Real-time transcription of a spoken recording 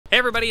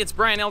everybody, it's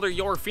Brian Elder,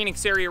 your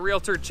Phoenix area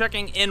realtor,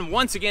 checking in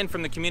once again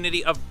from the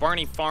community of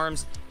Barney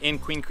Farms in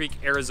Queen Creek,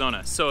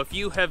 Arizona. So if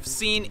you have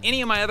seen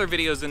any of my other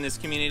videos in this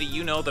community,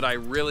 you know that I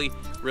really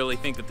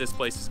think that this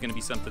place is going to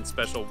be something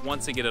special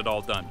once they get it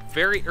all done.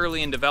 Very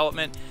early in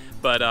development,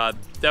 but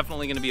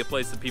definitely going to be a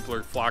place that people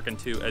are flocking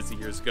to as the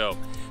years go.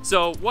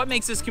 So what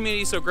makes this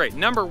community so great?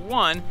 Number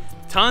one,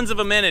 tons of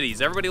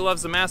amenities. Everybody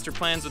loves the master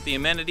plans with the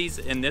amenities,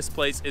 and this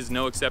place is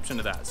no exception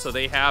to that. So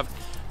they have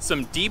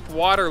some deep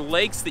water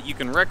lakes that you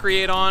can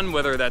recreate on,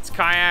 whether that's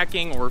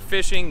kayaking or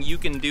fishing. You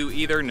can do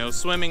either. No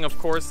swimming, of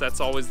course,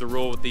 that's always the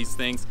rule with these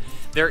things.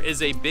 There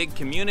is a big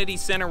community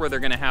center where they're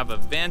gonna have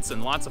events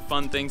and lots of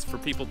fun things for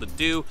people to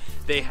do.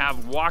 They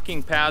have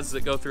walking paths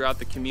that go throughout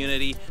the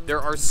community. There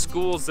are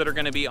schools that are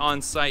gonna be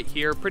on site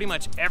here. Pretty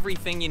much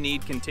everything you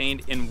need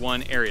contained in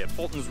one area.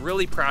 Fulton's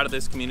really proud of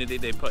this community.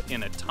 They put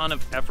in a ton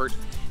of effort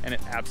and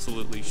it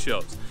absolutely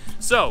shows.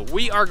 So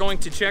we are going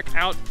to check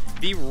out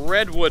the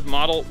Redwood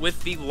model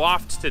with the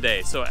Loft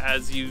today. So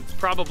as you've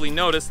probably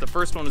noticed, the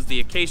first one was the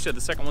Acacia,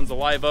 the second one's the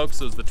Live Oak.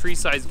 So as the tree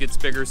size gets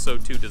bigger, so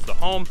too does the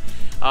home.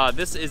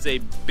 This is a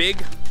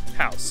big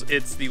house.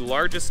 It's the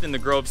largest in the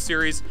Grove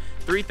series,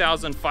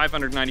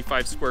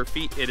 3,595 square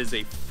feet. It is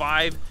a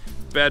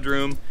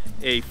 5-bedroom,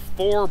 a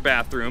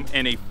 4-bathroom,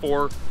 and a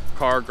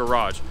 4-car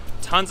garage.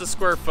 Tons of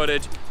square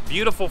footage,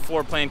 beautiful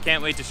floor plan.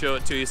 Can't wait to show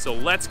it to you. So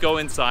let's go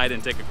inside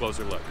and take a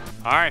closer look.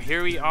 All right,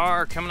 here we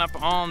are coming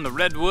up on the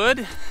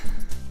Redwood.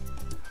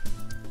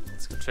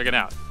 Let's go check it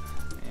out.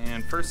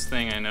 And first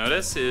thing I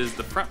notice is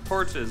the front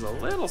porch is a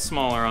little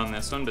smaller on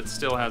this one, but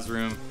still has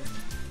room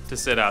to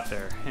sit out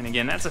there. And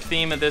again, that's a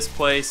theme of this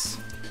place,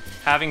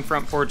 having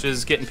front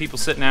porches, getting people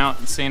sitting out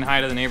and saying hi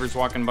to the neighbors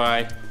walking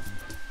by.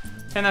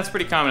 And that's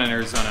pretty common in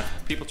Arizona.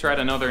 People try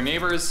to know their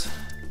neighbors,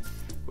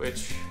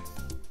 which,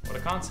 what a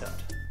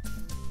concept,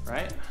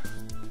 right?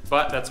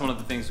 But that's one of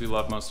the things we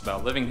love most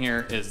about living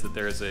here, is that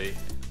there's a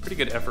pretty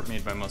good effort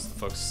made by most of the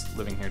folks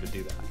living here to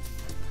do that.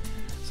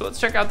 So let's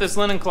check out this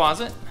linen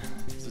closet.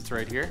 It's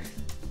right here.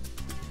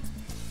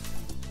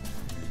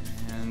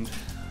 And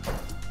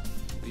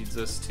leads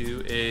us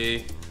to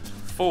a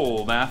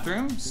full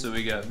bathroom. So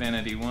we got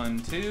vanity 1,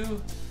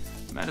 2,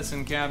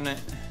 medicine cabinet,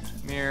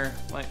 mirror,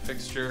 light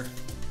fixture,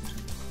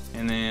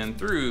 and then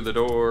through the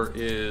door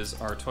is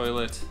our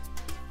toilet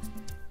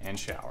and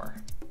shower.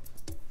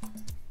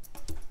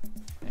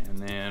 And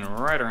then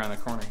right around the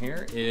corner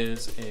here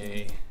is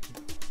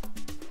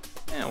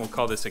we'll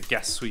call this a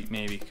guest suite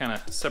maybe, kind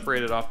of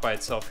separated off by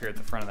itself here at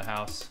the front of the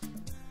house.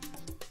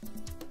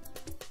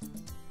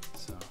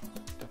 So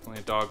definitely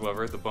a dog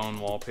lover. The bone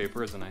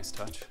wallpaper is a nice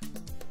touch.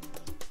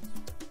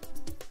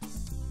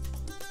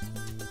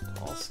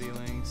 Tall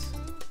ceilings.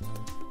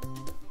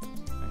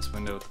 Nice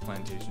window with the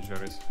plantation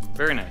shutters.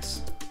 Very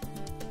nice.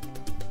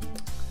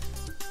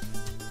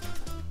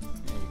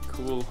 A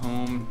cool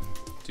home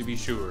to be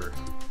sure.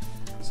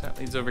 So that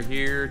leads over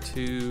here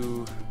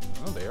to,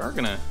 oh, they are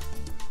gonna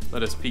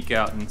let us peek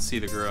out and see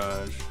the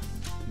garage.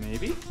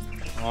 Maybe?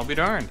 I'll be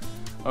darned.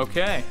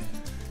 Okay,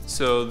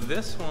 so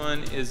this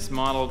one is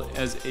modeled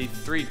as a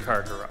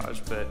 3-car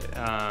garage, but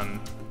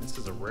this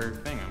is a rare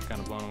thing. I'm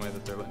kind of blown away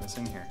that they're letting us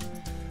in here.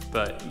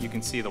 But you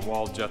can see the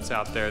wall juts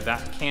out there.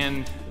 That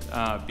can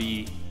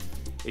be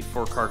a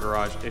 4-car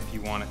garage if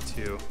you want it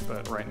to,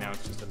 but right now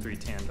it's just a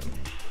 3-tandem.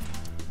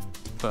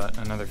 But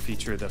another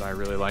feature that I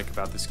really like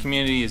about this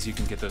community is you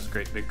can get those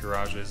great big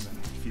garages, and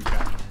if you've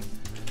got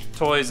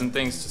toys and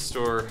things to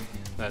store,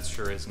 that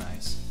sure is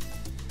nice.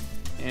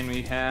 And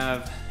we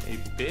have a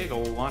big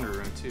old laundry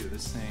room too.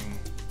 This thing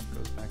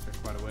goes back there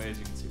quite a ways.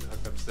 You can see the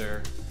hookups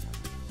there.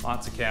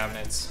 Lots of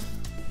cabinets.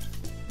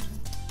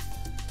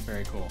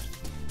 Very cool.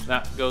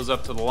 That goes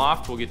up to the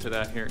loft. We'll get to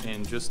that here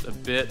in just a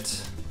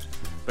bit.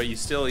 But you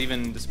still,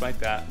 even despite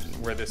that,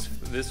 where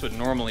this would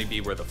normally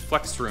be where the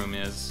flex room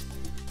is,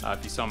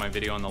 if you saw my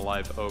video on the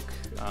Live Oak,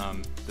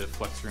 the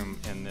flex room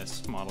in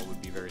this model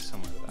would be very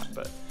similar to that.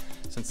 But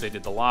since they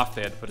did the loft,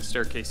 they had to put a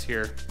staircase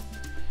here.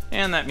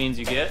 And that means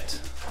you get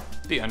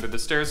the under the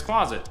stairs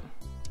closet,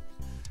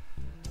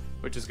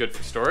 which is good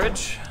for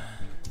storage.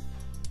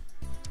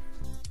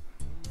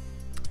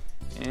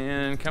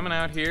 And coming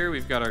out here,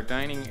 we've got our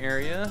dining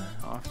area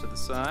off to the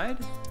side.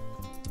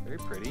 Very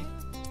pretty.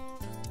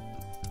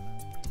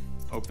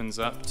 Opens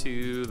up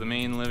to the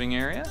main living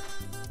area,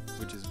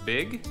 which is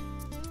big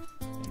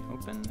and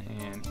open.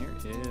 And here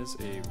is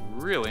a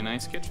really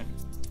nice kitchen.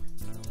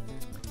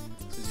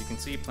 As you can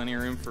see, plenty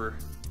of room for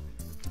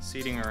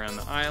seating around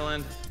the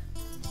island.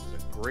 This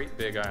is a great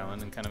big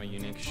island and kind of a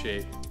unique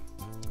shape.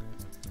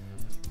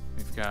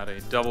 We've got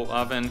a double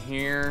oven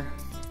here.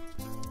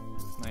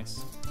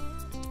 Nice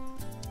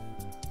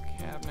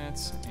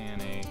cabinets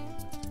and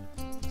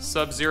a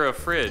Sub-Zero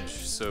fridge.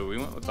 So we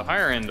went with the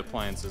higher end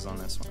appliances on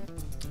this one.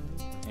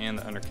 And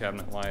the under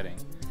cabinet lighting.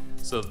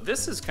 So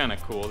this is kind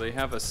of cool. They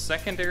have a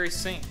secondary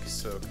sink.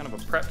 So kind of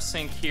a prep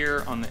sink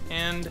here on the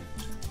end.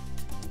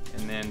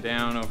 And then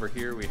down over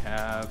here we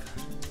have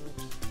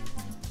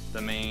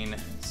the main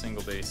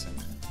single basin.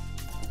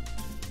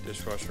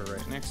 Dishwasher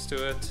right next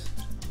to it.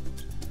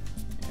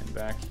 And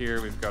Back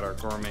here we've got our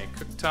gourmet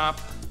cooktop.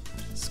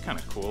 It's kind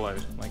of cool. I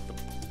like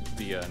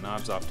the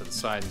knobs off to the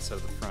side instead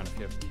of the front. If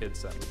you have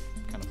kids, that would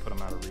kind of put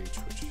them out of reach,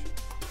 which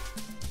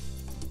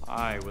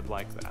I would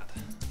like that.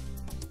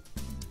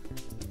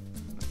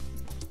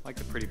 I like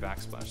the pretty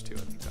backsplash too. I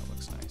think that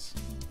looks nice.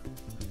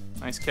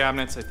 Nice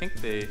cabinets. I think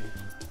they're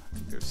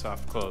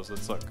soft close.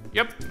 Let's look.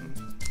 Yep.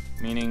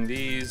 Meaning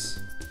these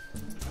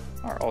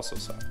are also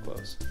soft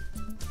close.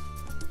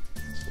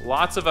 So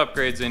lots of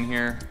upgrades in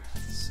here,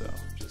 so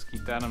just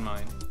keep that in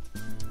mind.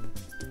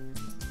 And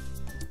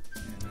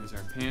there's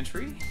our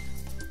pantry.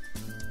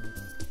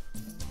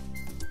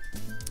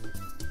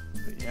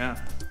 But yeah,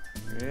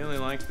 really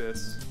like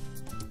this.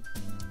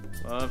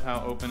 Love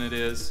how open it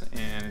is,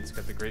 and it's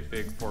got the great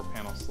big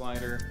 4-panel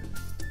slider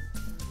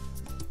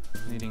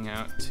leading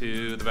out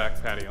to the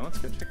back patio. Let's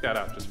go check that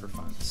out just for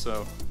fun.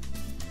 So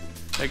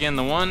again,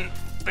 the one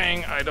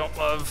thing I don't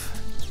love,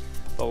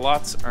 the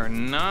lots are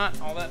not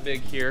all that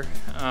big here.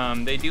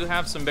 They do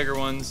have some bigger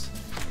ones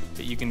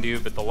that you can do,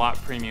 but the lot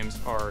premiums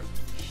are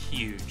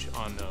huge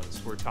on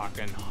those. We're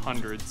talking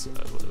hundreds,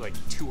 like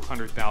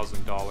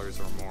 $200,000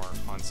 or more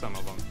on some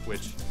of them,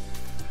 which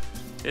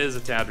is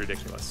a tad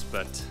ridiculous,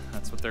 but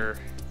that's what they're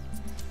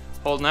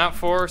holding out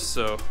for,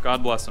 so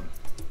God bless them.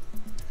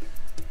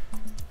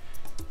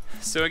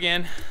 So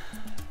again,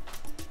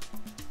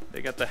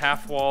 they got the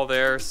half wall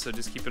there, so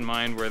just keep in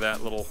mind where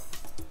that little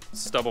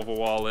stub of a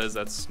wall is.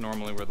 That's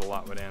normally where the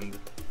lot would end.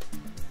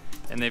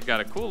 And they've got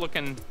a cool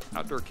looking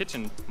outdoor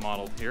kitchen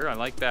modeled here. I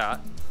like that.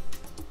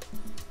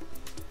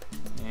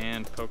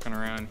 And poking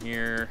around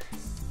here,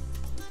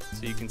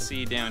 so you can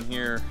see down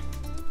here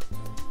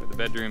where the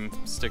bedroom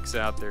sticks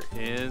out, there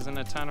isn't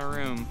a ton of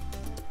room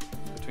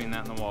between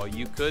that and the wall.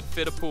 You could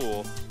fit a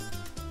pool,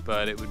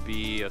 but it would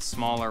be a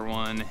smaller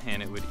one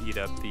and it would eat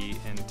up the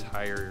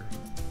entire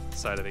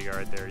side of the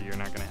yard there. You're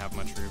not going to have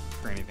much room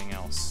for anything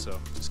else, so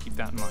just keep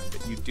that in mind.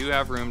 But you do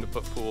have room to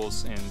put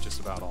pools in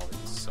just about all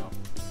these. So,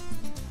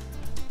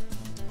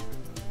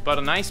 but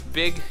a nice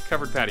big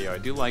covered patio. I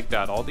do like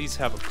that. All these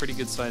have a pretty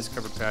good sized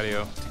covered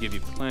patio to give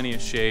you plenty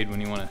of shade when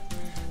you want to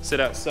sit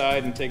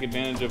outside and take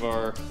advantage of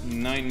our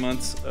 9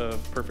 months of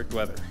perfect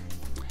weather,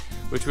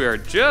 which we are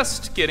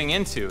just getting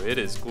into. It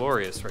is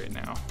glorious right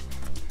now.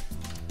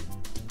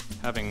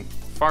 Having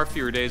far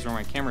fewer days where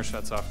my camera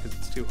shuts off because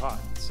it's too hot,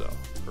 so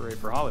hooray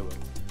for Hollywood.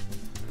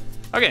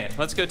 Okay,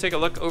 let's go take a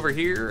look over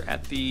here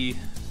at the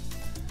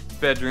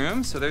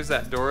bedroom. So there's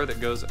that door that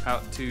goes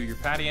out to your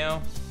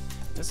patio.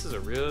 This is a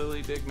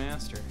really big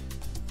master.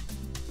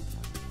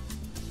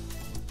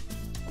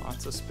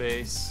 Lots of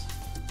space.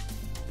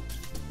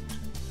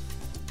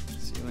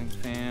 Ceiling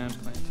fan,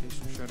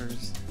 plantation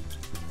shutters.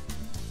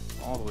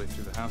 All the way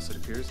through the house it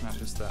appears, not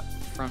just that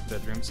front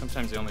bedroom.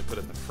 Sometimes they only put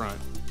it in the front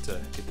to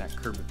get that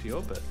curb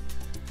appeal, but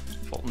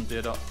Fulton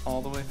did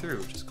all the way through,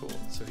 which is cool.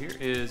 So here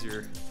is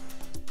your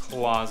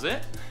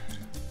closet.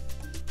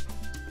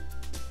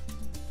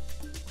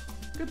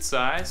 Good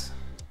size.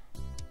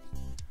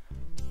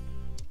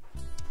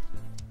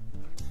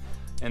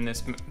 And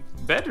this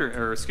bedroom,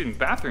 or excuse me,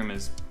 bathroom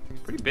is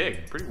pretty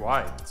big, pretty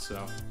wide.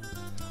 So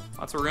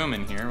lots of room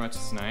in here, which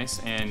is nice.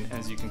 And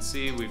as you can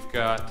see, we've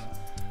got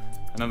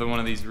another one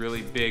of these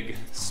really big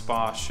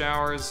spa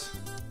showers.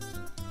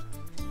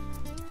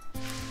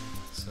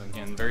 So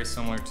again, very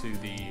similar to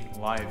the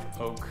live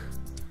oak.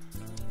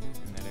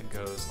 And then it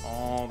goes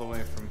all the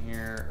way from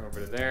here over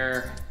to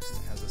there.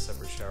 It has a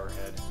separate shower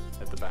head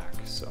at the back.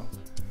 So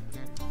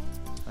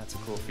that's a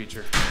cool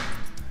feature.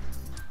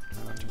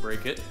 Try not to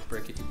break it.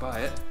 Break it, you buy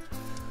it.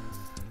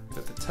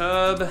 Got the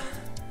tub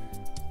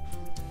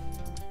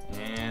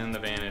and the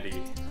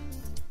vanity.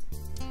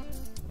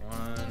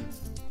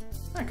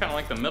 I kind of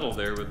like the middle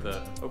there with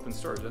the open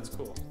storage. That's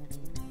cool.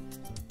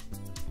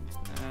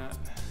 That,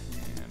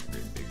 and a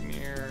great big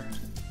mirror.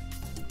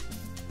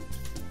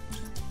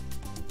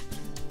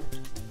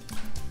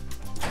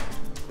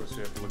 Of course, we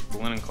have to look at the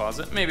linen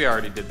closet. Maybe I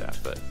already did that,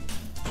 but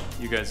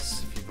you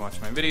guys, if you've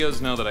watched my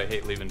videos, know that I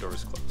hate leaving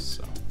doors closed.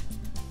 So,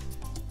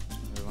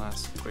 the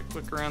last quick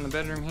look around the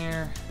bedroom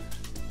here.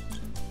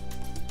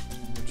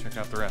 Go check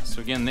out the rest.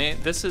 So again,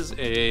 this is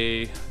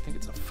I think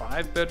it's a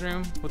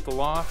 5-bedroom with the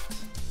loft.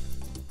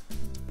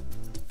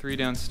 3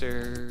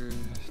 downstairs,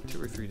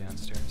 2 or 3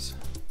 downstairs.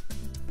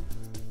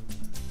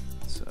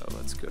 So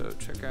let's go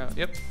check out,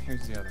 yep,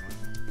 here's the other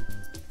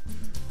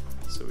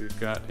one. So we've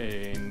got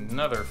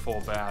another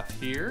full bath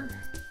here.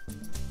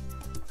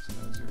 So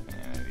those are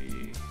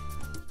vanity,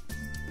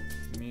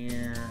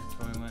 mirror,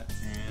 toilet,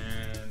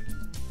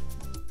 and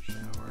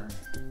shower.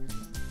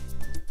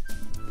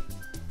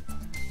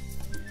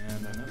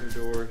 And another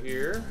door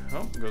here.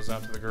 Oh, goes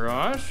out to the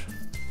garage.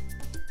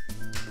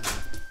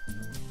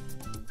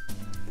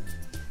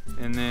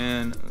 And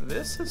then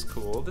this is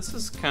cool. This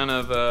is kind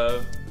of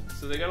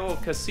so they got a little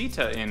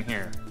casita in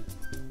here.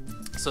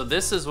 So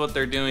this is what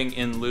they're doing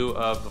in lieu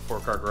of the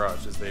 4-car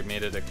garage, is they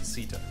made it a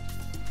casita.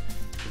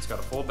 It's got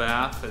a full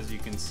bath, as you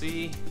can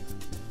see.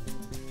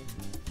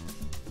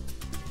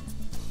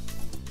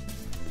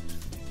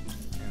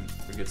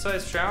 And a good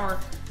sized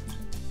shower.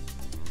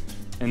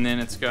 And then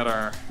it's got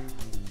our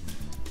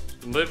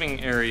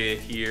living area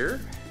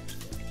here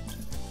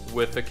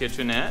with a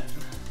kitchenette,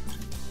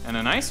 and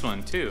a nice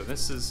one too.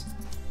 This is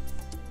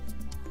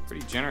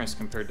pretty generous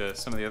compared to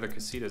some of the other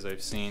casitas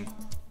I've seen.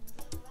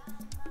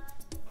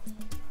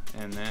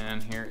 And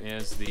then here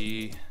is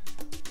the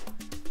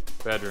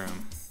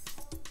bedroom.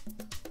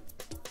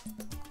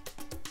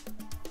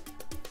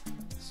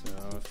 So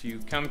if you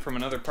come from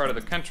another part of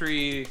the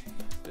country,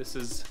 this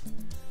is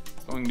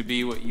going to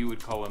be what you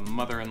would call a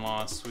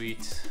mother-in-law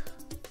suite.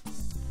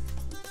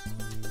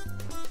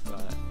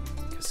 But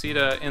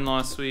casita,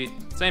 in-law suite,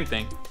 same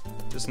thing,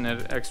 just an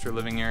extra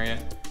living area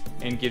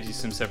and gives you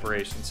some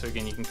separation. So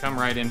again, you can come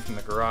right in from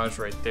the garage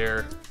right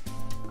there.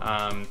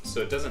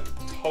 So it doesn't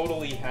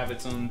totally have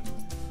its own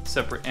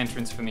separate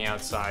entrance from the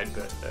outside,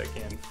 but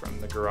again, from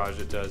the garage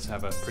it does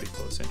have a pretty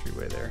close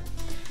entryway there.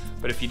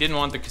 But if you didn't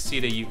want the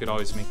casita, you could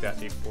always make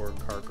that a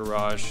 4-car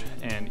garage,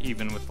 and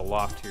even with the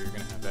loft here, you're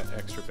gonna have that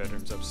extra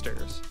bedrooms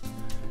upstairs.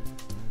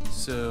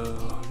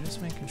 So just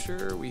making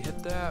sure we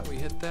hit that,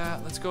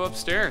 Let's go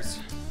upstairs.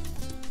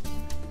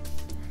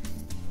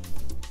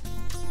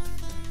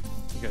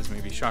 You guys may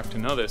be shocked to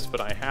know this,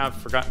 but I have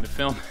forgotten to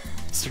film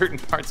certain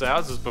parts of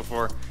houses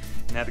before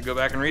and had to go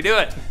back and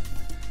redo it.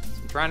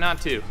 So I'm trying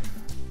not to.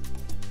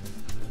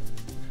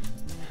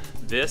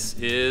 This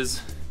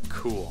is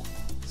cool.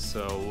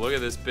 So look at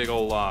this big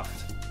old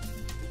loft.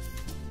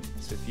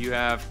 So if you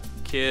have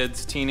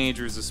kids,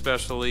 teenagers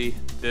especially,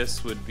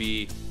 this would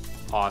be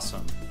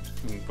awesome.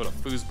 You can put a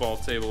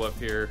foosball table up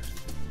here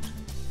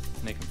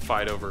and they can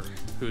fight over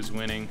who's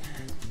winning.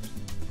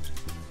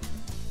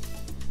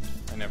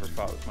 I never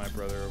fought with my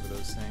brother over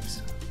those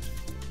things.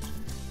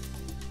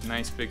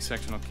 Nice big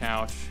sectional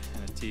couch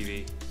and a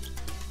TV.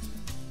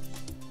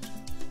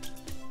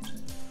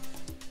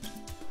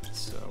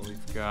 So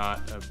we've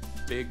got a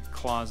big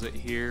closet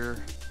here.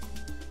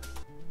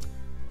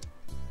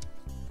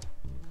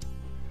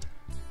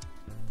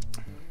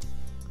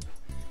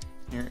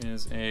 Here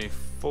is a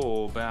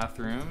full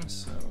bathroom,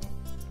 so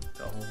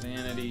double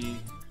vanity,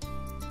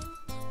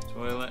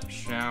 toilet,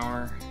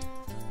 shower,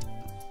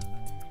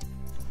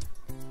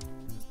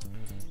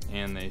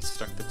 and they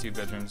stuck the 2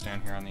 bedrooms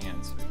down here on the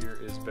end. So here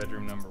is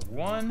bedroom number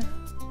 1.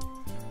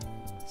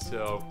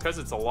 So because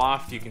it's a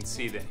loft, you can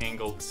see the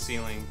angled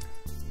ceiling.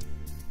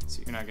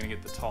 So you're not gonna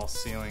get the tall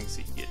ceiling so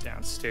you can get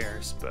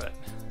downstairs, but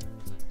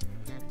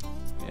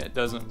it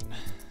doesn't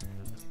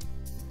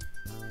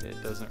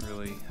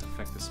really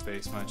affect the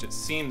space much. It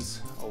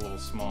seems a little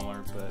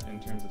smaller, but in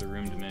terms of the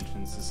room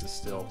dimensions, this is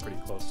still pretty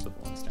close to the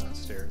ones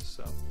downstairs.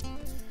 So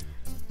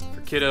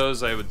for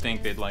kiddos, I would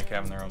think they'd like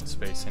having their own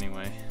space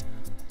anyway.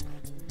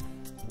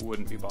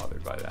 Wouldn't be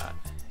bothered by that.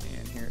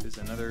 And here is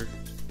another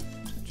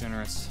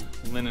generous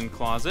linen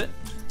closet.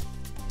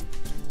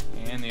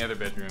 And the other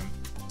bedroom.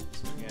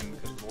 So again,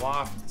 because of the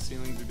loft, the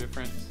ceilings are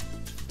different.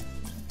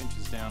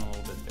 Pinches down a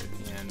little bit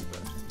at the end,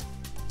 but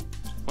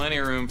plenty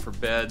of room for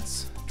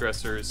beds,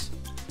 dressers,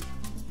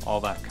 all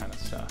that kind of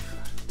stuff.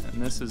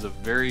 And this is a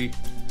very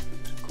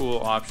cool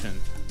option.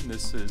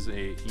 This is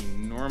a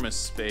enormous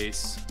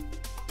space.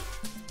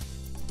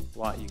 A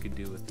lot you could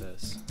do with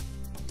this.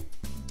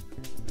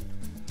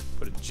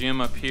 Put a gym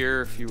up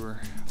here if you were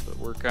the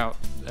workout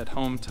at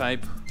home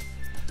type,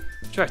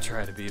 which I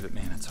try to be, but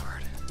man, it's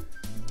hard.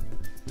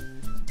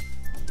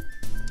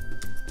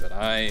 But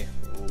I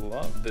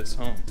love this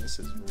home. This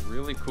is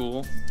really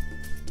cool.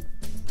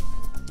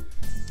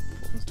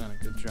 Fulton's done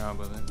a good job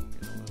with it.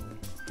 Get a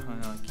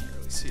little, I can't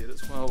really see it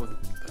as well with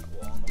that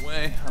wall in the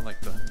way. I like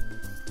the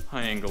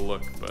high angle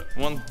look, but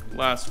one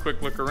last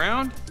quick look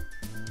around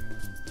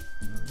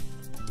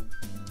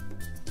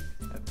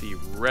at the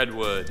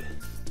Redwood.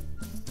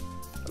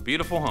 A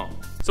beautiful home.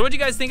 So what do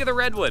you guys think of the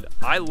Redwood?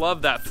 I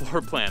love that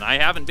floor plan. I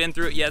haven't been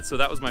through it yet, so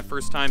that was my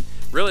first time.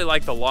 Really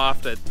like the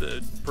loft. It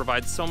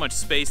provides so much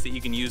space that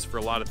you can use for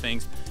a lot of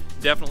things.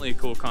 Definitely a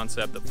cool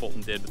concept that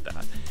Fulton did with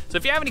that. So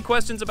if you have any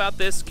questions about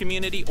this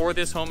community or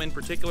this home in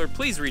particular,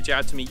 please reach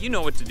out to me. You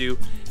know what to do.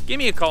 Give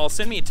me a call,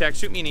 send me a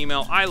text, shoot me an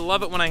email. I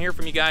love it when I hear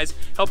from you guys.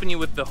 Helping you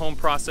with the home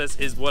process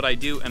is what I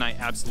do, and I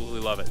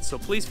absolutely love it. So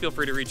please feel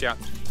free to reach out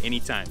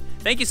anytime.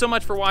 Thank you so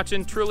much for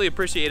watching. Truly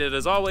appreciate it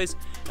as always,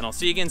 and I'll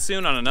see you again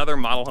soon on another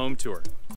model home tour.